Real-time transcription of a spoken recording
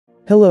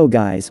Hello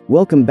guys,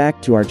 welcome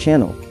back to our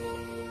channel.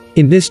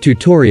 In this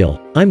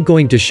tutorial, I'm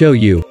going to show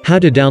you how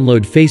to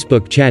download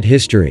Facebook chat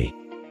history.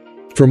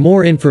 For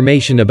more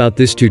information about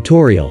this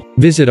tutorial,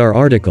 visit our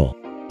article.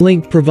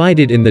 Link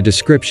provided in the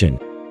description.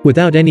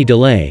 Without any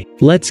delay,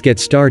 let's get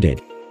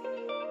started.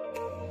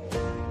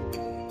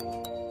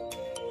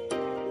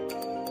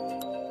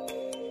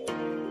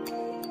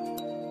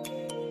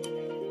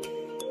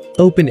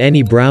 Open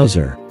any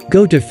browser.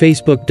 Go to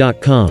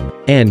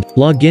facebook.com and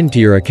log in to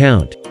your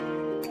account.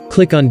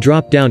 Click on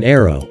drop-down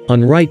arrow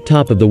on right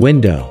top of the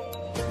window.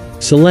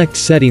 Select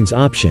Settings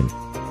option.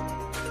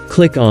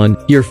 Click on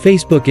Your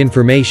Facebook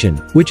Information,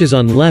 which is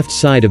on left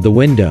side of the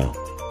window.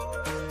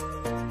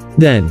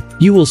 Then,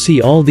 you will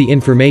see all the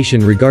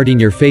information regarding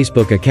your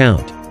Facebook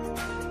account.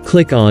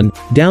 Click on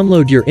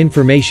Download Your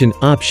Information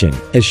option,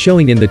 as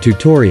showing in the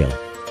tutorial.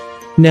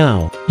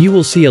 Now, you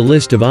will see a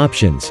list of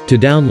options to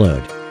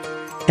download.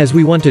 As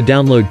we want to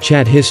download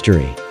chat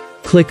history,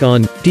 click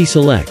on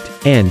Deselect,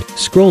 and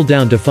scroll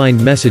down to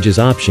find Messages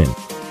option.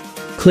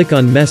 Click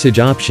on Message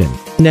option.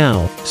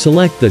 Now,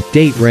 select the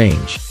Date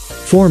Range,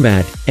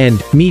 Format,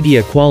 and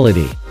Media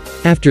Quality.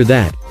 After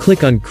that,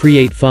 click on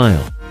Create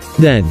File.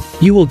 Then,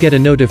 you will get a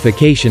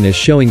notification as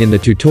showing in the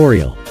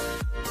tutorial.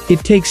 It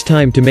takes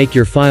time to make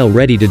your file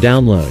ready to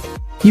download.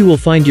 You will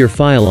find your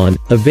file on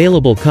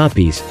Available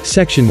Copies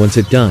section once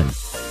it's done.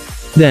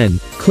 Then,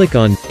 click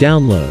on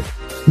Download.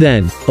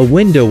 Then, a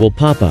window will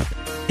pop up.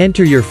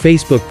 Enter your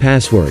Facebook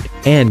password,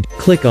 and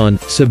click on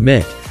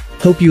Submit.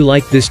 Hope you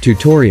like this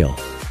tutorial.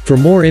 For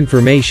more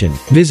information,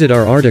 visit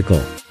our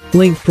article.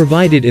 Link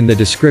provided in the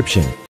description.